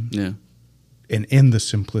know what I mean? Yeah. And in the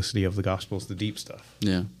simplicity of the gospel is the deep stuff.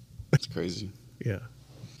 Yeah. It's crazy. Yeah.